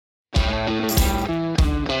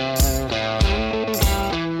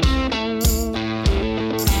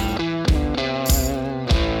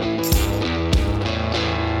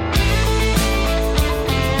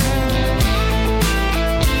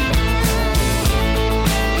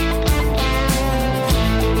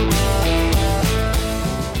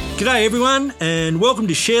G'day everyone, and welcome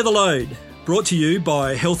to Share the Load, brought to you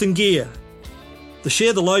by Health and Gear. The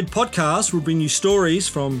Share the Load podcast will bring you stories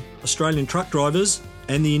from Australian truck drivers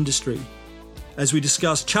and the industry, as we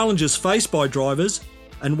discuss challenges faced by drivers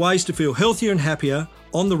and ways to feel healthier and happier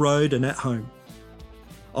on the road and at home.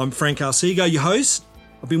 I'm Frank Arcego, your host.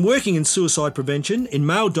 I've been working in suicide prevention in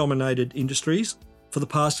male-dominated industries for the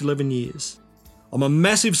past 11 years. I'm a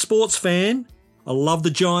massive sports fan. I love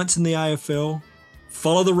the Giants in the AFL,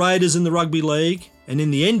 follow the Raiders in the Rugby League, and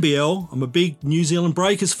in the NBL, I'm a big New Zealand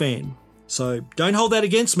Breakers fan. So don't hold that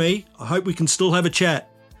against me. I hope we can still have a chat.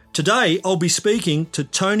 Today, I'll be speaking to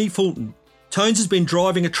Tony Fulton. Tones has been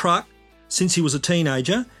driving a truck since he was a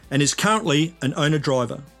teenager and is currently an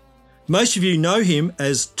owner-driver. Most of you know him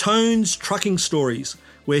as Tones Trucking Stories,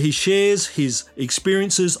 where he shares his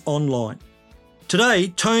experiences online. Today,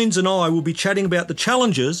 Tones and I will be chatting about the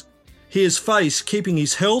challenges he has faced keeping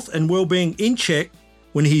his health and well-being in check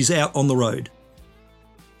when he's out on the road.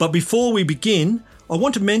 But before we begin, I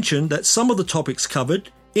want to mention that some of the topics covered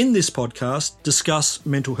in this podcast discuss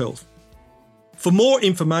mental health. For more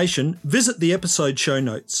information, visit the episode show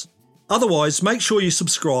notes. Otherwise, make sure you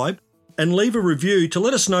subscribe and leave a review to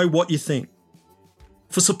let us know what you think.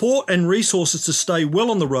 For support and resources to stay well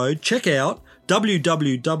on the road, check out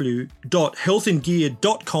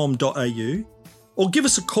www.healthandgear.com.au or give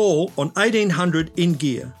us a call on 1800 in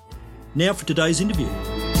gear. Now for today's interview.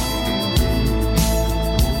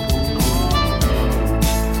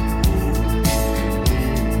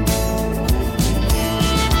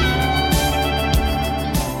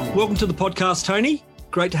 Welcome to the podcast, Tony.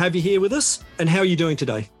 Great to have you here with us. And how are you doing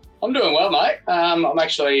today? I'm doing well, mate. I'm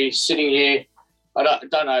actually sitting here. I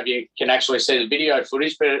don't know if you can actually see the video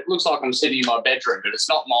footage, but it looks like I'm sitting in my bedroom, but it's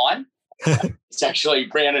not mine. It's actually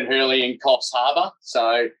Brown and Hurley in Coffs Harbour.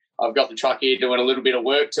 So I've got the truck here doing a little bit of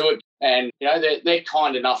work to it. And, you know, they're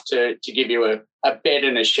kind enough to give you a bed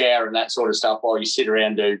and a shower and that sort of stuff while you sit around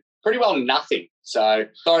and do pretty well nothing. So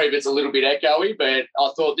sorry if it's a little bit echoey, but I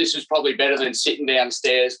thought this was probably better than sitting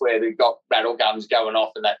downstairs where they've got rattle guns going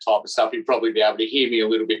off and that type of stuff. You'd probably be able to hear me a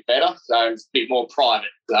little bit better. So it's a bit more private.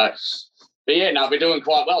 So, but yeah, no, we're doing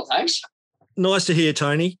quite well, thanks. Nice to hear,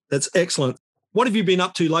 Tony. That's excellent. What have you been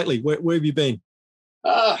up to lately? Where have you been?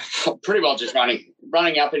 Pretty well just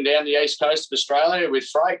running up and down the east coast of Australia with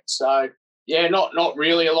freight. So, yeah, not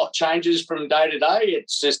really a lot changes from day to day.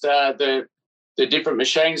 It's just the different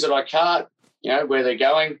machines that I cart, you know, where they're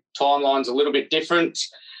going. Timeline's a little bit different.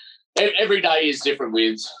 Every day is different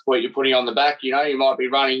with what you're putting on the back. You know, you might be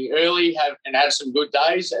running early have some good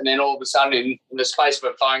days, and then all of a sudden in the space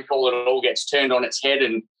of a phone call, it all gets turned on its head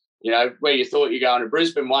and, you know, where you thought you're going to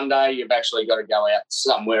Brisbane one day, you've actually got to go out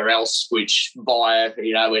somewhere else, which via,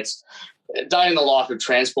 you know, it's a day in the life of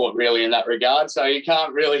transport really in that regard. So you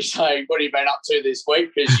can't really say, what have you been up to this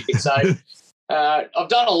week? Because you can say, I've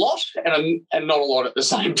done a lot and not a lot at the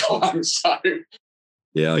same time. So,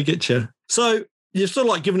 yeah, I get you. So you've sort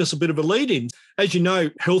of like given us a bit of a lead in. As you know,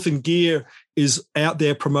 Health and Gear is out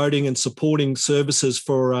there promoting and supporting services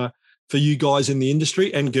for you guys in the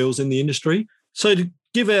industry and girls in the industry. So to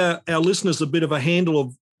give our listeners a bit of a handle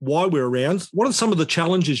of why we're around, what are some of the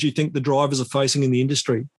challenges you think the drivers are facing in the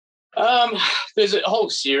industry? There's a whole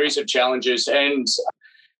series of challenges, and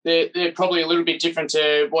they're probably a little bit different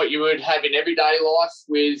to what you would have in everyday life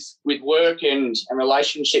with work and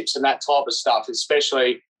relationships and that type of stuff,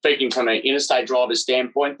 especially speaking from an interstate driver's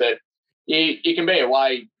standpoint, that you can be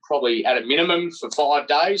away probably at a minimum for 5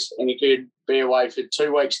 days, and you could be away for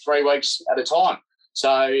 2 weeks, 3 weeks at a time.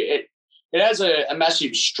 So it has a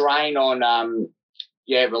massive strain on,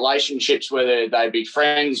 relationships, whether they be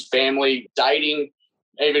friends, family, dating.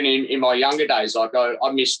 Even in my younger days, like I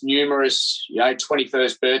missed numerous,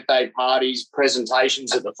 21st birthday parties,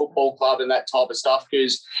 presentations at the football club and that type of stuff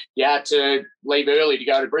because you had to leave early to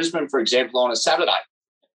go to Brisbane, for example, on a Saturday.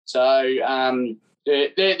 So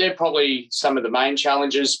they're probably some of the main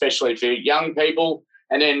challenges, especially for young people.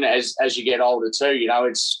 And then as you get older too,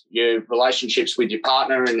 it's your relationships with your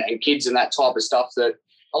partner and kids and that type of stuff that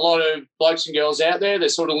a lot of blokes and girls out there, they're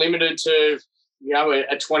sort of limited to,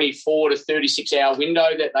 a 24 to 36-hour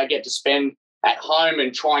window that they get to spend at home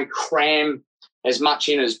and try and cram as much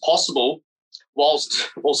in as possible whilst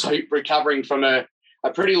also recovering from a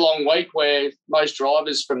pretty long week where most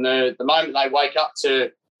drivers from the moment they wake up to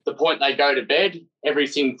the point they go to bed,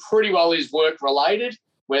 everything pretty well is work-related,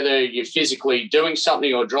 whether you're physically doing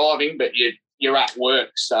something or driving, but you're at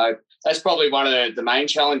work. So that's probably one of the main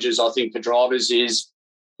challenges, I think, for drivers is,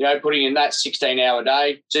 putting in that 16-hour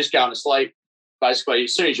day, just going to sleep. Basically,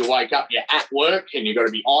 as soon as you wake up, you're at work and you've got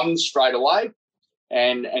to be on straight away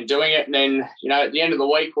and doing it. And then, at the end of the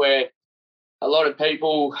week where a lot of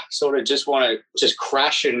people sort of just want to just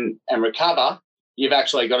crash and recover, you've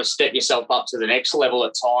actually got to step yourself up to the next level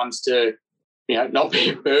at times to, not be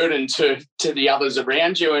a burden to the others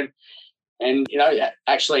around you and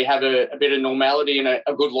actually have a bit of normality and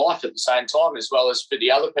a good life at the same time, as well as for the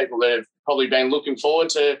other people that have probably been looking forward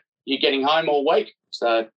to you getting home all week.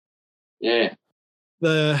 So, yeah.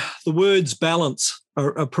 The words balance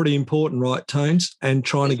are pretty important, right, Tones? And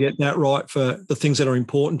trying to get that right for the things that are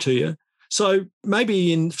important to you. So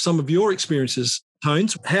maybe in some of your experiences,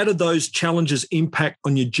 Tones, how did those challenges impact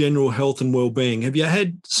on your general health and well-being? Have you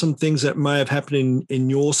had some things that may have happened in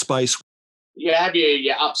your space? You have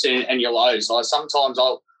your ups and your lows. Like sometimes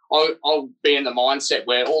I'll be in the mindset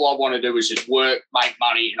where all I want to do is just work, make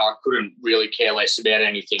money, and I couldn't really care less about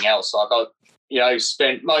anything else. Like I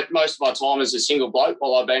spent most of my time as a single bloke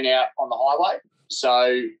while I've been out on the highway.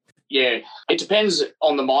 So, yeah, it depends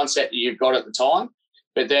on the mindset that you've got at the time.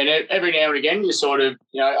 But then every now and again, you sort of,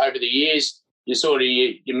 over the years, you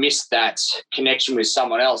miss that connection with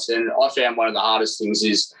someone else. And I found one of the hardest things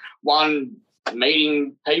is, one,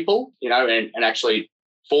 meeting people, and actually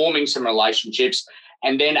forming some relationships,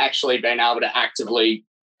 and then actually being able to actively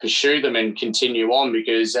pursue them and continue on,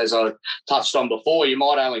 because as I touched on before, you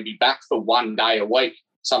might only be back for 1 day a week.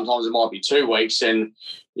 Sometimes it might be 2 weeks. And,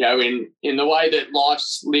 in the way that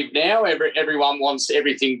life's lived now, everyone wants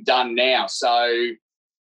everything done now. So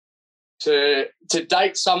to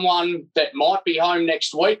date someone that might be home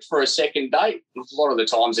next week for a second date, a lot of the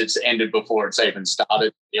times it's ended before it's even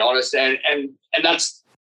started, to be honest. And that's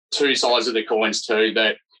two sides of the coins too,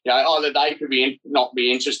 that, either they could not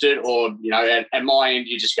be interested, or, at my end,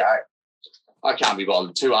 you just go, I can't be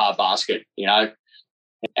bothered, too hard basket,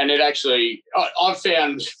 And it actually, I've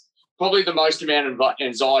found probably the most amount of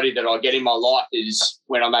anxiety that I get in my life is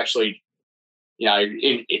when I'm actually,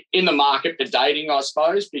 in the market for dating, I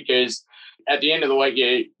suppose, because at the end of the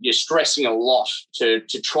week, you're stressing a lot to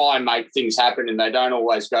try and make things happen, and they don't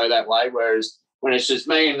always go that way. Whereas when it's just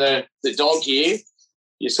me and the dog here,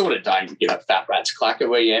 you sort of don't give a fat rat's clacker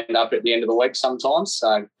where you end up at the end of the week sometimes.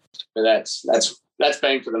 So, but that's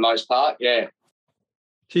been for the most part, yeah.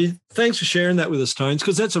 Gee, thanks for sharing that with us, Tones,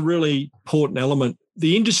 because that's a really important element.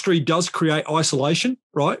 The industry does create isolation,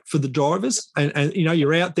 right, for the drivers. And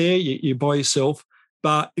you're out there, you're by yourself.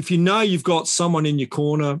 But if you've got someone in your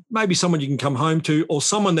corner, maybe someone you can come home to, or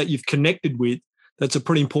someone that you've connected with, that's a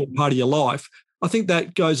pretty important part of your life, I think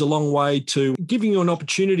that goes a long way to giving you an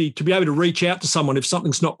opportunity to be able to reach out to someone if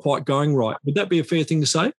something's not quite going right. Would that be a fair thing to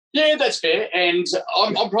say? Yeah, that's fair. And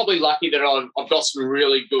I'm probably lucky that I've got some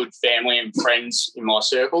really good family and friends in my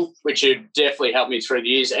circle, which have definitely helped me through the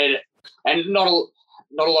years. And not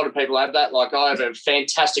a lot of people have that. Like, I have a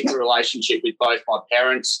fantastic relationship with both my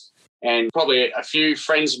parents and probably a few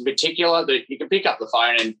friends in particular that you can pick up the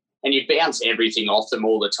phone and you bounce everything off them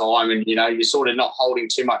all the time, and, you're sort of not holding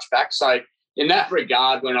too much back. So in that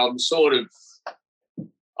regard, when I'm sort of,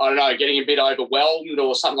 I don't know, getting a bit overwhelmed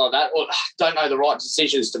or something like that, or don't know the right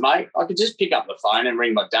decisions to make, I could just pick up the phone and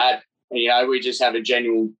ring my dad, and, we just have a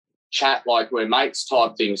genuine chat like we're mates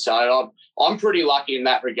type thing. So I'm pretty lucky in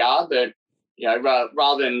that regard that,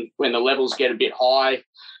 rather than when the levels get a bit high,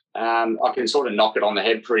 I can sort of knock it on the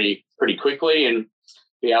head pretty quickly and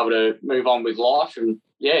be able to move on with life. And,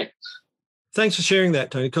 yeah. Thanks for sharing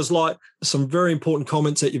that, Tony, because some very important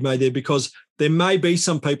comments that you've made there, because there may be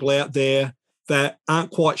some people out there that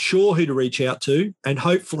aren't quite sure who to reach out to, and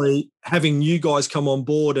hopefully having you guys come on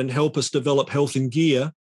board and help us develop Health and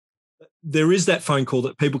Gear, there is that phone call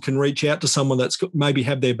that people can reach out to someone that's maybe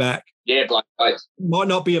have their back. Yeah, It might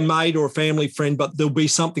not be a mate or a family friend, but there'll be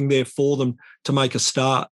something there for them to make a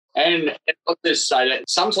start. And I'll just say that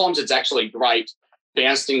sometimes it's actually great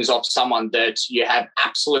bounce things off someone that you have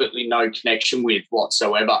absolutely no connection with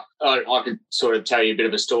whatsoever. I could sort of tell you a bit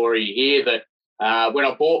of a story here that when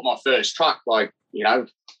I bought my first truck,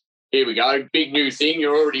 here we go, big new thing.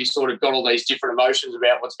 You're already sort of got all these different emotions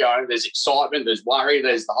about what's going on. There's excitement, there's worry,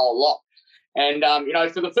 there's the whole lot. And,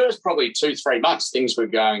 for the first probably 2-3 months, things were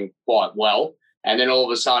going quite well. And then all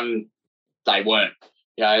of a sudden they weren't.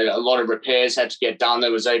 A lot of repairs had to get done.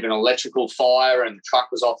 There was even an electrical fire and the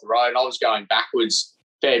truck was off the road. And I was going backwards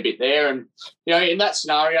a fair bit there. And, in that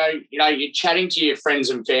scenario, you're chatting to your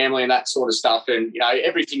friends and family and that sort of stuff, and,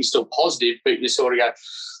 everything's still positive, but you sort of go,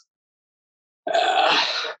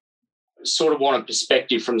 sort of want a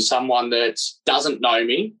perspective from someone that doesn't know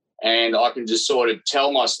me, and I can just sort of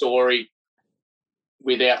tell my story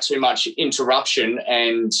without too much interruption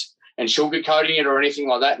and sugarcoating it or anything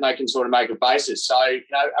like that, and they can sort of make a basis. So,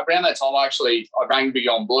 around that time, I rang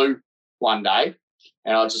Beyond Blue one day,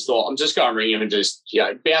 and I just thought, I'm just going to ring him and just,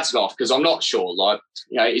 bounce it off, because I'm not sure,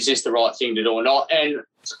 is this the right thing to do or not? And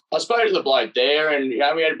I spoke to the bloke there, and, we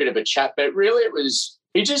had a bit of a chat, but really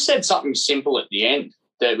he just said something simple at the end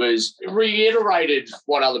that was reiterated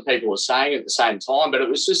what other people were saying at the same time, but it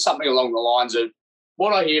was just something along the lines of,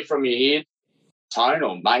 what I hear from you here, Tone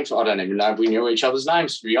or mate, I don't even know if we knew each other's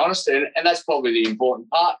names, to be honest, and that's probably the important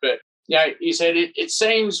part. But, he said it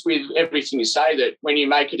seems with everything you say that when you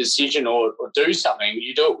make a decision or do something,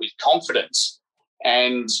 you do it with confidence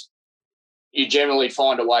and you generally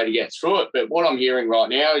find a way to get through it. But what I'm hearing right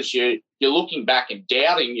now is you're looking back and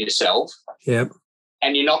doubting yourself. Yep.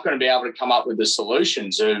 And you're not going to be able to come up with the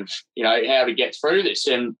solutions of, how to get through this.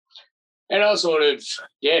 And I sort of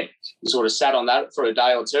sat on that for a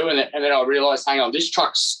day or two, and then I realised, hang on, this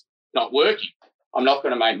truck's not working. I'm not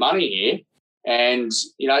going to make money here. And,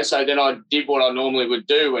 so then I did what I normally would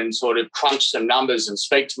do and sort of crunch some numbers and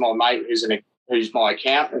speak to my mate who's my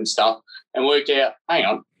accountant and stuff, and worked out, hang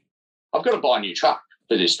on, I've got to buy a new truck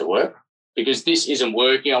for this to work, because this isn't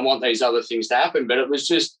working. I want these other things to happen. But it was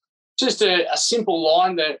just a simple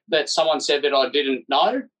line that someone said that I didn't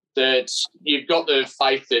know, that you've got the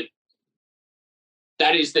faith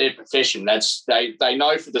that is their profession. That's they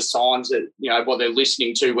know for the signs that, what they're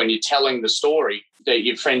listening to when you're telling the story that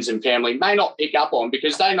your friends and family may not pick up on,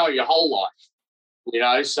 because they know your whole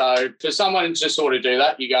life, So for someone to sort of do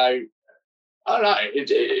that, you go, I don't know,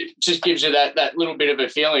 it just gives you that little bit of a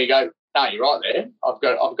feeling. You go, no, you're right there. I've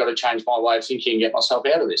got to change my way of thinking and get myself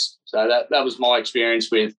out of this. So that was my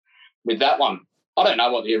experience with that one. I don't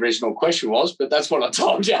know what the original question was, but that's what I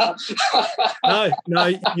told you. No,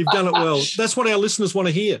 you've done it well. That's what our listeners want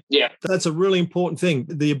to hear. Yeah. That's a really important thing,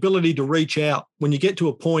 the ability to reach out. When you get to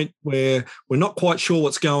a point where we're not quite sure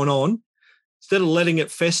what's going on, instead of letting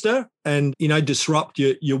it fester and, disrupt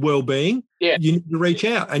your well-being, you need to reach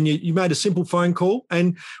out. And you made a simple phone call.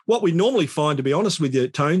 And what we normally find, to be honest with you,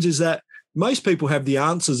 Tones, is that most people have the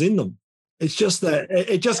answers in them. It's just that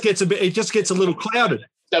it just gets a little clouded.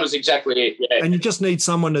 That was exactly it, yeah. And you just need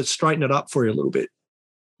someone to straighten it up for you a little bit.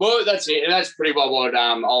 Well, that's it. And that's pretty well what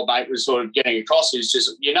old mate was sort of getting across, is just,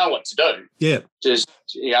 what to do. Yeah. Just,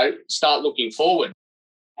 start looking forward.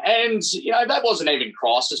 And, that wasn't even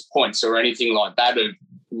crisis points or anything like that of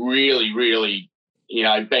really, really,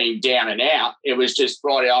 being down and out. It was just,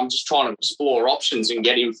 right, I'm just trying to explore options and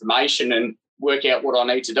get information and work out what I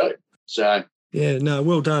need to do. So. Yeah, no,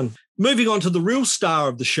 well done. Moving on to the real star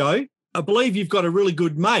of the show, I believe you've got a really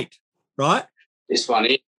good mate, right? This one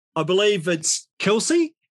here. I believe it's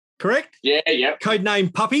Kelsey, correct? Yeah. Code name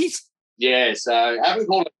Puppies? Yeah, so I haven't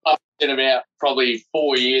called it Puppies in about probably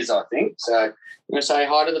 4 years, I think. So you want to say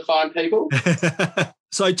hi to the phone people?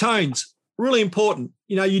 So, Tones, really important.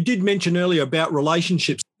 You did mention earlier about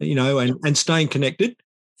relationships, and staying connected.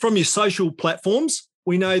 From your social platforms,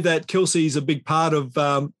 we know that Kelsey is a big part of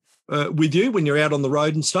with you when you're out on the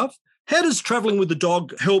road and stuff. How does travelling with the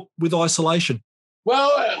dog help with isolation?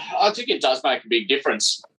 Well, I think it does make a big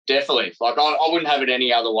difference, definitely. Like I wouldn't have it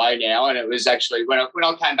any other way now. And it was actually when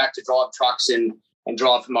I came back to drive trucks and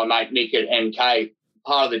drive for my mate Nick at MK,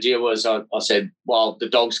 part of the deal was I said, well, the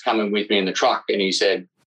dog's coming with me in the truck. And he said,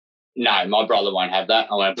 no, my brother won't have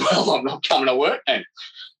that. I went, well, I'm not coming to work then.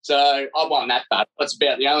 So I won that battle. That's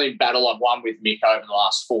about the only battle I've won with Mick over the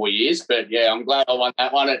last 4 years. But, yeah, I'm glad I won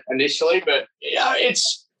that one initially. But,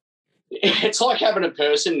 it's like having a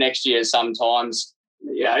person next to you sometimes,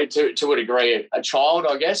 to a degree, a child,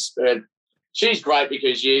 I guess. But she's great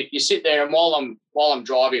because you sit there and while I'm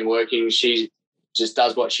driving, working, she just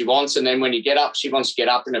does what she wants. And then when you get up, she wants to get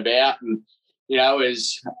up and about. And,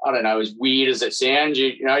 as weird as it sounds,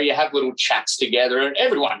 you have little chats together. And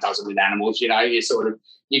everyone does it with animals,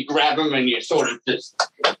 you grab them and you sort of just,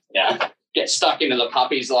 get stuck into the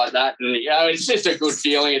puppies like that. And, it's just a good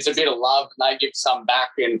feeling. It's a bit of love and they give some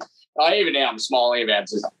back. And even now I'm smiling about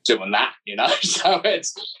just doing that, So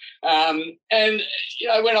it's,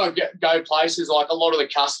 when I go places, like a lot of the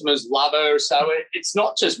customers love her. So it's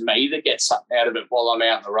not just me that gets something out of it while I'm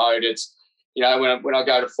out on the road. It's, when I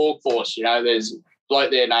go to Fork Force, there's a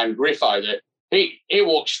bloke there named Griffo that he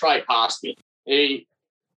walks straight past me.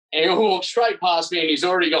 He'll walk straight past me and he's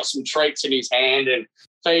already got some treats in his hand and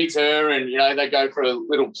feeds her and, they go for a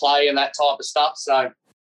little play and that type of stuff. So,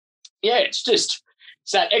 yeah, it's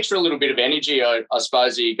that extra little bit of energy, I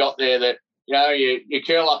suppose, that you got there that, you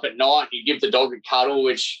curl up at night, you give the dog a cuddle,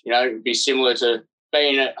 which, would be similar to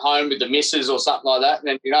being at home with the missus or something like that, and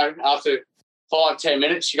then, you know, after 5-10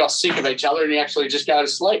 minutes, you got sick of each other and you actually just go to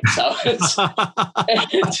sleep. So it's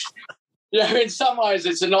you know, in some ways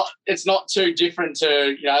it's not too different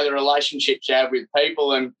to, you know, the relationships you have with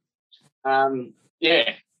people, and and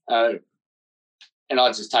I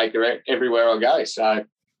just take her everywhere I go. So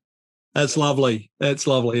that's lovely. That's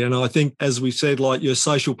lovely. And I think, as we said, like, your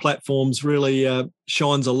social platforms really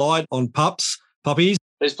shines a light on puppies.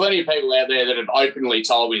 There's plenty of people out there that have openly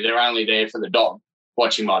told me they're only there for the dog,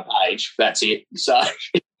 watching my page. That's it. So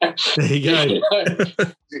there you go. You know,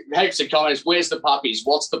 heaps of comments. Where's the puppies?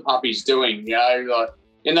 What's the puppies doing? You know, like,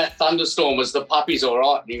 in that thunderstorm, was the puppies all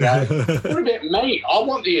right? And you go, what about me? I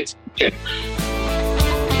want the attention.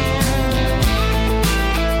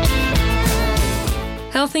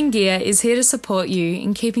 Health and Gear is here to support you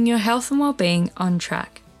in keeping your health and well-being on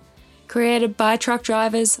track. Created by truck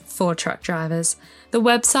drivers for truck drivers, the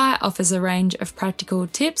website offers a range of practical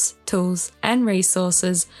tips, tools, and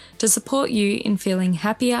resources to support you in feeling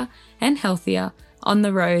happier and healthier on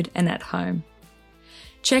the road and at home.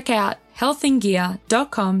 Check out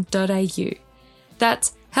healthandgear.com.au.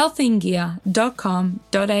 That's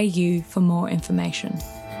healthandgear.com.au for more information.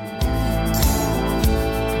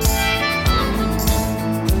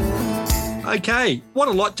 Okay, what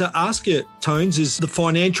I'd like to ask you, Tones, is the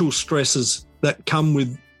financial stresses that come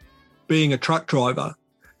with being a truck driver,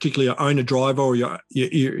 particularly an owner-driver, or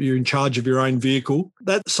you're in charge of your own vehicle.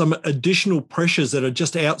 That's some additional pressures that are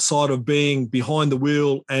just outside of being behind the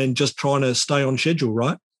wheel and just trying to stay on schedule,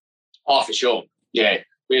 right? Oh, for sure. Yeah.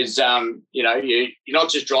 Because, you know, you're not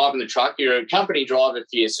just driving the truck. You're a company driver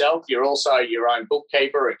for yourself. You're also your own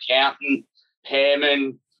bookkeeper, accountant,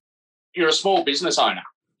 repairman. You're a small business owner.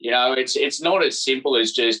 You know, it's not as simple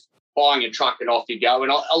as just buying a truck and off you go.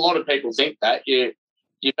 And a lot of people think that. You've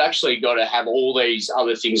actually got to have all these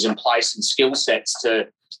other things in place and skill sets to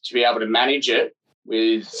be able to manage it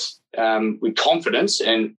with confidence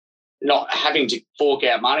and not having to fork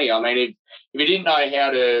out money. I mean, if you didn't know how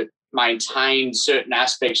to maintain certain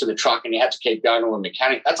aspects of the truck and you had to keep going to a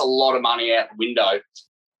mechanic, that's a lot of money out the window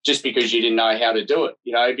just because you didn't know how to do it.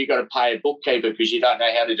 You know, if you've got to pay a bookkeeper because you don't know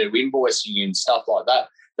how to do invoicing and stuff like that,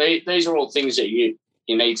 these are all things that you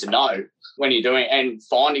need to know when you're doing it, and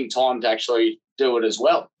finding time to actually do it as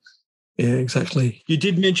well. Yeah, exactly. You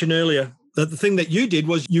did mention earlier that the thing that you did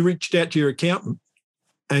was you reached out to your accountant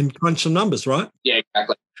and crunched some numbers, right? Yeah,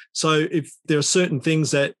 exactly. So if there are certain things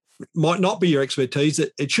that might not be your expertise,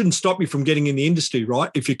 it shouldn't stop you from getting in the industry, right?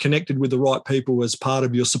 If you're connected with the right people as part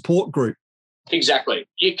of your support group. Exactly.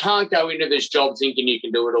 You can't go into this job thinking you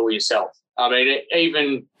can do it all yourself. I mean,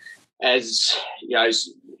 even as, you know,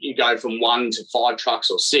 you go from 1 to 5 trucks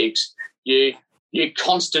or 6, you're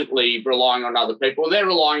constantly relying on other people. They're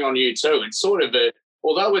relying on you too. It's sort of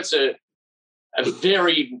although it's a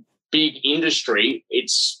very big industry,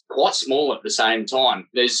 it's quite small at the same time.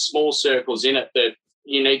 There's small circles in it that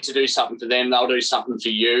you need to do something for them, they'll do something for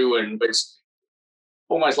you, and it's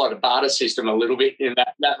almost like a barter system a little bit in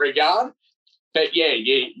that regard. But yeah,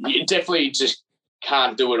 you definitely just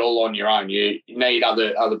can't do it all on your own. You need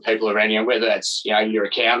other people around you, whether that's, you know, your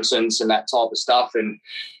accountants and that type of stuff and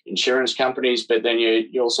insurance companies, but then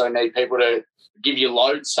you also need people to give you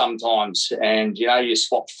loads sometimes, and, you know, you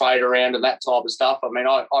swap freight around and that type of stuff. I mean,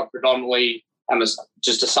 I predominantly am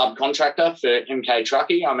just a subcontractor for MK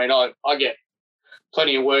Trucking. I mean, I get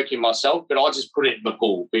plenty of work in myself, but I just put it in the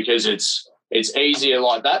pool because it's easier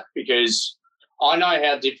like that, because I know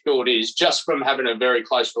how difficult it is just from having a very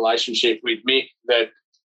close relationship with Mick, that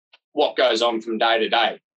what goes on from day to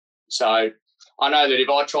day. So I know that if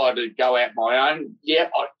I tried to go out my own, yeah,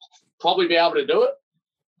 I'd probably be able to do it.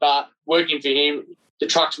 But working for him, the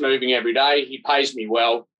truck's moving every day. He pays me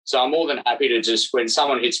well. So I'm more than happy to just, when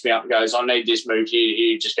someone hits me up and goes, I need this moved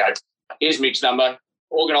here, just go, here's Mick's number,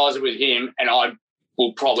 organise it with him, and I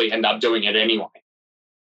will probably end up doing it anyway.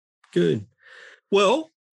 Good. Well,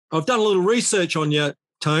 I've done a little research on you,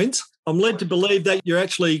 Tones. I'm led to believe that you're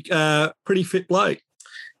actually a pretty fit bloke.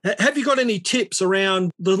 Have you got any tips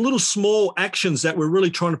around the little small actions that we're really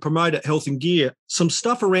trying to promote at Health and Gear? Some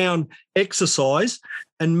stuff around exercise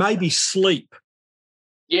and maybe sleep.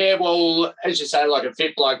 Yeah, well, as you say, like a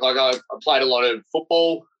fit bloke, like I played a lot of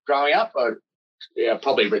football growing up. I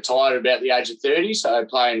probably retired about the age of 30, so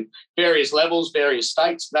playing various levels, various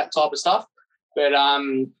states, that type of stuff. But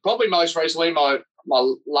probably most recently, my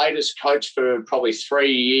latest coach for probably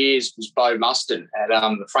 3 years was Bo Muston at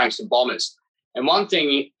the Frankston Bombers. And one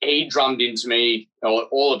thing he drummed into me, or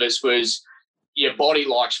all of us, was your body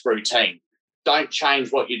likes routine. Don't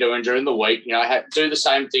change what you're doing during the week. You know, do the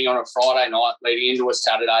same thing on a Friday night leading into a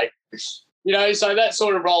Saturday. So that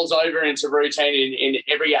sort of rolls over into routine in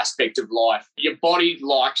every aspect of life. Your body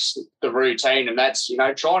likes the routine, and that's,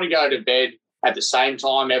 trying to go to bed at the same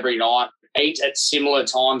time every night, eat at similar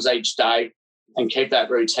times each day, and keep that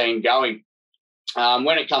routine going.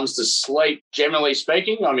 When it comes to sleep, generally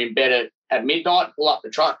speaking, I'm in bed at midnight, pull up the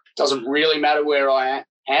truck. Doesn't really matter where I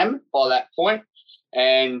am by that point,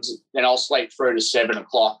 and then I'll sleep through to 7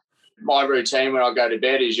 o'clock. My routine when I go to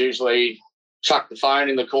bed is usually chuck the phone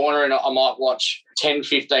in the corner and I might watch 10,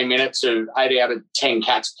 15 minutes of 8 out of 10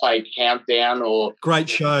 Cats Play Countdown. Or Great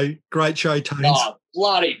show, Tones. Oh,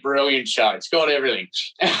 bloody brilliant show. It's got everything.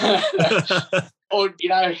 Or,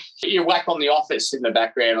 you whack on The Office in the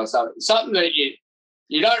background or something that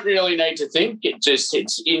you don't really need to think.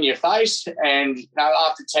 It's in your face, and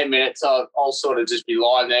after 10 minutes I'll sort of just be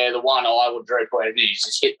lying there. The one eye will droop where it is,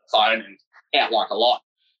 just hit the phone and out like a lot.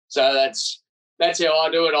 So that's how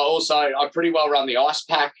I do it. I pretty well run the ice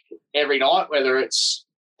pack every night, whether it's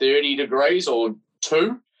 30 degrees or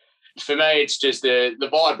 2. For me, it's just the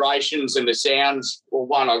vibrations and the sounds. Well,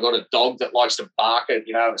 one, I've got a dog that likes to bark at,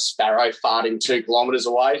 a sparrow farting 2 kilometres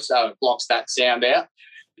away, so it blocks that sound out.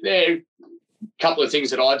 There are a couple of things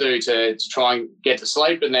that I do to try and get to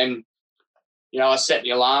sleep, and then, I set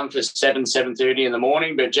the alarm for 7:30 in the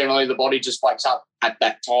morning, but generally the body just wakes up at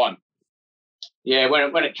that time. Yeah,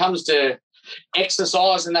 when it comes to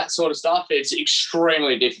exercise and that sort of stuff, it's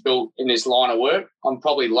extremely difficult in this line of work. I'm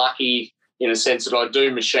probably lucky in a sense that I do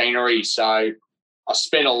machinery, so I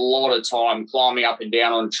spend a lot of time climbing up and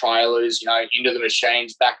down on trailers, into the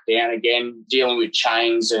machines, back down again, dealing with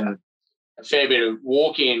chains and a fair bit of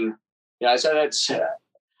walking, so that's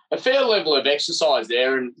a fair level of exercise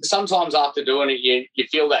there. And sometimes after doing it, you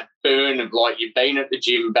feel that burn of like you've been at the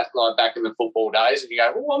gym back in the football days, and you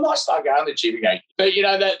go, well, I might start going to the gym again. But,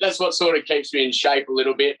 that's what sort of keeps me in shape a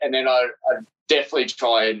little bit. And then I definitely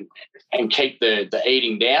try and keep the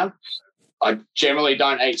eating down. I generally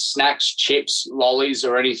don't eat snacks, chips, lollies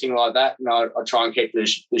or anything like that. And I try and keep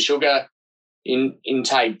the sugar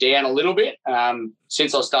intake down a little bit.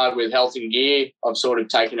 Since I started with Health and Gear, I've sort of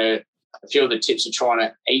taken a few of the tips of trying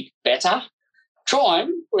to eat better.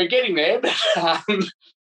 We're getting there. But,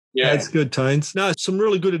 yeah. That's good, Tones. No, some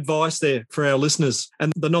really good advice there for our listeners.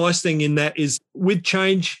 And the nice thing in that is with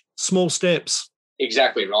change, small steps.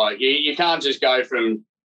 Exactly right. You can't just go from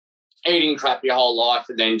eating crap your whole life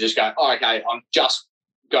and then just go, oh, okay, I'm just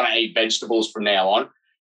going to eat vegetables from now on,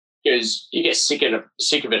 because you get sick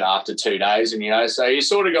of it after 2 days. And, so you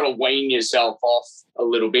sort of got to wean yourself off a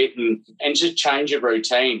little bit and just change your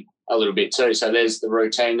routine a little bit too. So there's the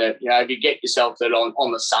routine that, if you get yourself that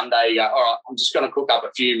on the Sunday, you go, all right, I'm just going to cook up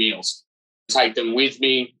a few meals, take them with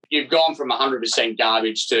me. You've gone from 100%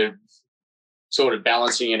 garbage to sort of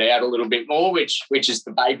balancing it out a little bit more, which is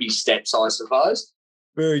the baby steps, I suppose.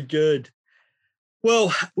 Very good.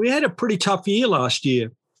 Well, we had a pretty tough year last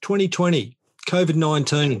year, 2020,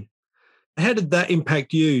 COVID-19. How did that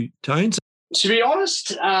impact you, Tones? To be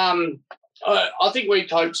honest, I think we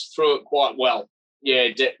coped through it quite well. Yeah,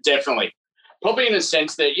 definitely. Probably in the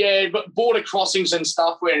sense that, but border crossings and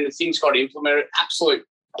stuff when things got implemented, absolute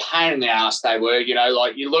pain in the ass they were,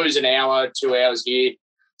 like you lose an hour, 2 hours here.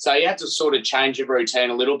 So you had to sort of change your routine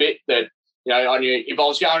a little bit. That, I knew if I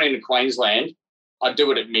was going into Queensland, I'd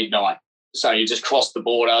do it at midnight. So you just cross the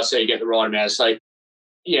border so you get the right amount of sleep.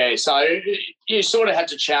 Yeah, so you sort of had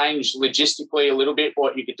to change logistically a little bit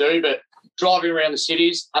what you could do, but driving around the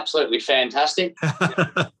cities, absolutely fantastic.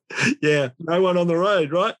 Yeah, no one on the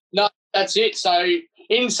road, right? No, that's it. So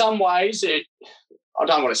in some ways, I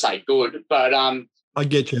don't want to say good, but I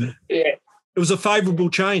get you. Yeah. It was a favourable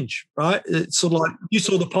change, right? It's sort of like you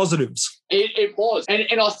saw the positives. It was.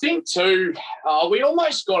 And I think too, we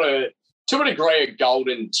almost got to a degree, a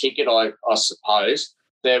golden ticket, I suppose,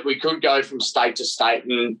 that we could go from state to state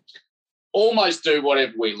and almost do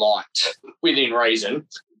whatever we liked within reason,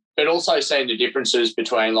 but also seeing the differences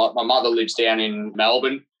between, like, my mother lives down in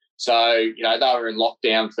Melbourne, so, they were in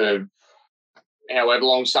lockdown for however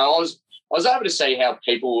long. So I was able to see how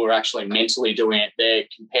people were actually mentally doing it there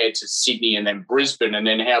compared to Sydney and then Brisbane, and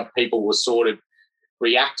then how people were sort of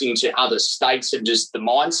reacting to other states and just the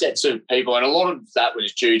mindsets of people. And a lot of that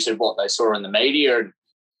was due to what they saw in the media.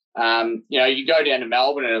 And, you go down to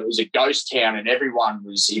Melbourne and it was a ghost town and everyone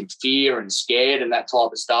was in fear and scared and that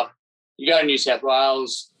type of stuff. You go to New South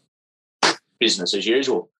Wales, business as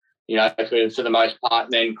usual, for the most part.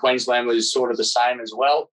 And then Queensland was sort of the same as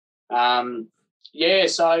well.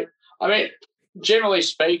 So, I mean, generally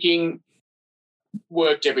speaking,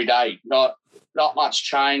 worked every day, not much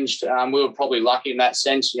changed. We were probably lucky in that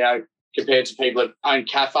sense, compared to people that own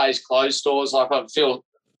cafes, clothes stores. Like, I feel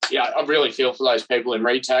I really feel for those people in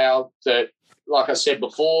retail that, like I said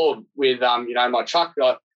before, with my truck,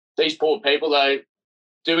 like, these poor people, they're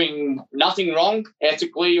doing nothing wrong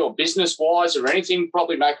ethically or business-wise or anything,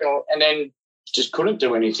 probably and then just couldn't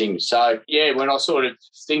do anything. So, yeah, when I sort of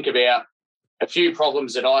think about a few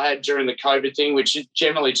problems that I had during the COVID thing, which is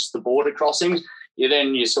generally just the border crossings,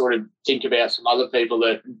 you sort of think about some other people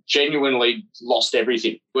that genuinely lost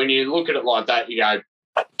everything. When you look at it like that, you go,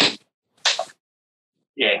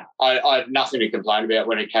 yeah, I have nothing to complain about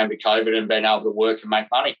when it came to COVID and being able to work and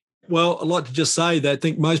make money. Well, I'd like to just say that I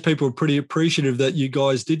think most people are pretty appreciative that you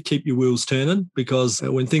guys did keep your wheels turning, because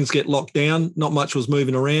when things get locked down, not much was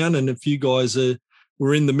moving around. And if you guys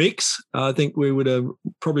were in the mix, I think we would have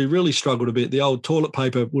probably really struggled a bit. The old toilet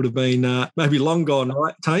paper would have been maybe long gone,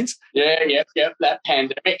 right, Tones? Yeah, that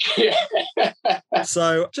pandemic.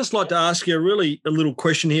 So just like to ask you a little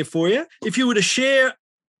question here for you. If you were to share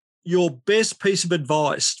your best piece of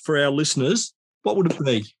advice for our listeners, what would it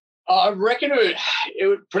be? I reckon it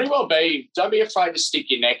would pretty well be, don't be afraid to stick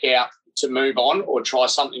your neck out to move on or try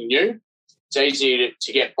something new. It's easy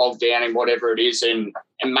to get bogged down in whatever it is and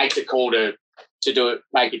make the call to do it,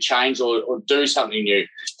 make a change or do something new.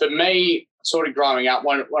 For me, sort of growing up,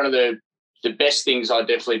 one of the best things I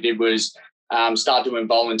definitely did was start doing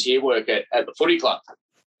volunteer work at the footy club,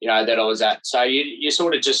 that I was at. So you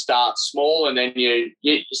sort of just start small, and then you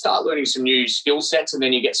start learning some new skill sets, and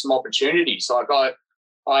then you get some opportunities. Like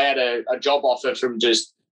I had a job offer from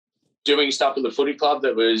just doing stuff at the footy club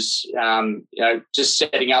that was, just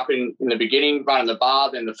setting up in the beginning, running the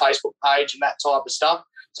bar, then the Facebook page and that type of stuff.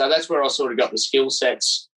 So that's where I sort of got the skill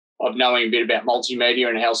sets of knowing a bit about multimedia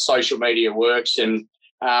and how social media works. And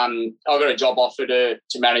I got a job offer to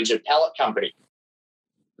manage a pallet company.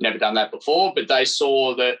 Never done that before, but they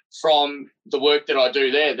saw that from the work that I do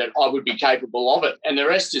there that I would be capable of it. And the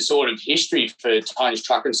rest is sort of history for Tony's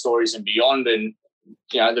Trucking Stories and beyond. And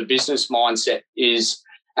the business mindset is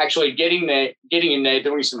actually getting in there,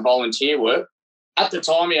 doing some volunteer work. At the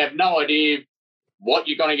time, you have no idea what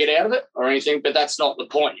you're going to get out of it or anything, but that's not the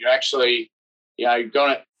point. You're actually, going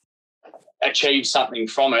to achieve something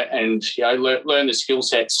from it and, learn the skill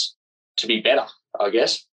sets to be better, I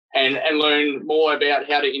guess, and learn more about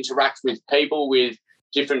how to interact with people with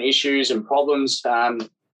different issues and problems. So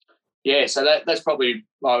that's probably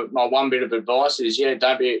my one bit of advice is,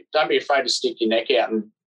 don't be afraid to stick your neck out and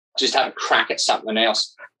just have a crack at something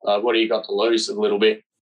else. What do you got to lose a little bit?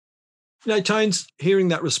 Tones, hearing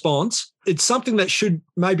that response, it's something that should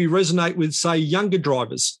maybe resonate with, say, younger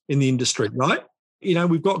drivers in the industry, right?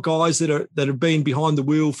 We've got guys that have been behind the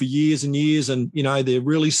wheel for years and years, and, they're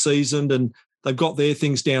really seasoned and they've got their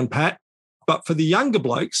things down pat. But for the younger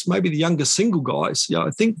blokes, maybe the younger single guys,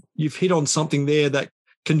 I think you've hit on something there that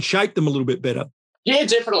can shape them a little bit better. Yeah,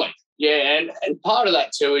 definitely. Yeah, and part of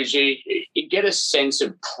that too is you get a sense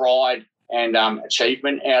of pride and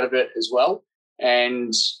achievement out of it as well.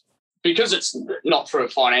 And because it's not for a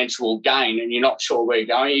financial gain and you're not sure where you're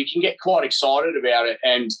going, you can get quite excited about it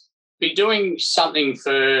and be doing something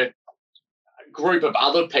for a group of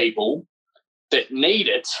other people that need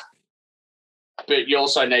it, but you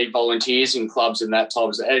also need volunteers in clubs and that type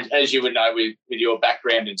of stuff. As you would know with your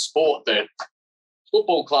background in sport, that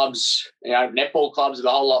football clubs, netball clubs, the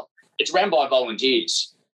whole lot, it's run by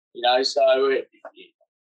volunteers, so,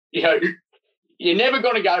 you're never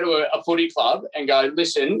going to go to a footy club and go,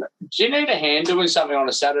 listen, do you need a hand doing something on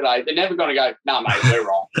a Saturday? They're never going to go, no, mate, we're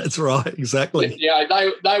wrong. That's right, exactly.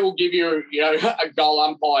 They will give you, a goal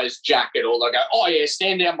umpire's jacket, or they'll go, oh, yeah,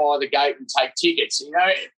 stand down by the gate and take tickets,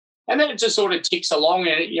 And then it just sort of ticks along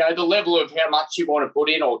and, the level of how much you want to put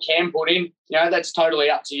in or can put in, that's totally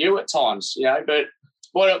up to you at times, But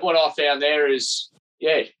what I found there is,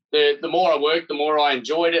 the more I worked, the more I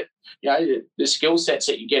enjoyed it, the skill sets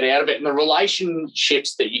that you get out of it and the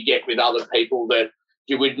relationships that you get with other people that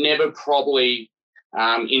you would never probably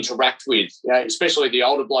interact with, especially the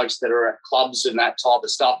older blokes that are at clubs and that type of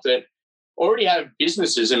stuff that already have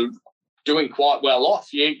businesses and doing quite well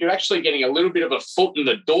off. You're actually getting a little bit of a foot in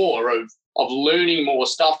the door of learning more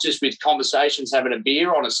stuff just with conversations, having a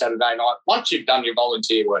beer on a Saturday night once you've done your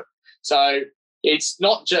volunteer work. So it's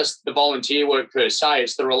not just the volunteer work per se,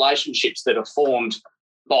 it's the relationships that are formed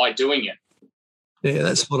by doing it. Yeah,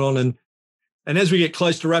 that's spot on. And as we get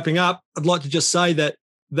close to wrapping up, I'd like to just say that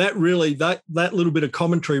little bit of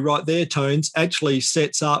commentary right there, Tones, actually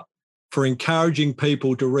sets up for encouraging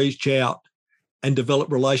people to reach out and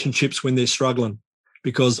develop relationships when they're struggling.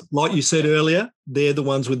 Because like you said earlier, they're the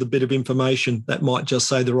ones with a bit of information that might just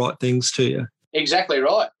say the right things to you. Exactly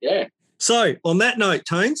right, yeah. So on that note,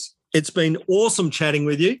 Tones, it's been awesome chatting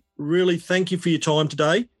with you. Really thank you for your time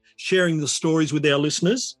today, sharing the stories with our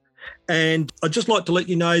listeners. And I'd just like to let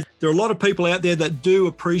you know there are a lot of people out there that do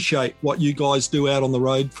appreciate what you guys do out on the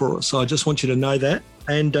road for us. So I just want you to know that.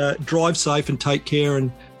 And drive safe and take care.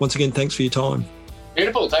 And once again, thanks for your time.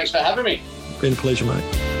 Beautiful. Thanks for having me. Been a pleasure, mate.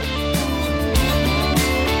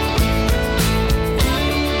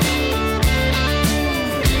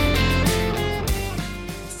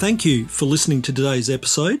 Thank you for listening to today's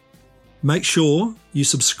episode. Make sure you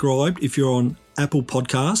subscribe if you're on Apple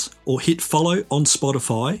Podcasts or hit follow on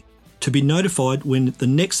Spotify to be notified when the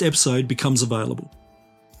next episode becomes available.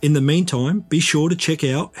 In the meantime, be sure to check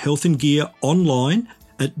out Health and Gear online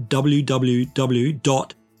at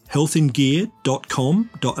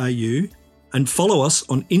www.healthandgear.com.au and follow us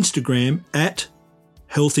on Instagram at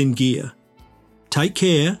Health in Gear. Take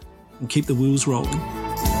care and keep the wheels rolling.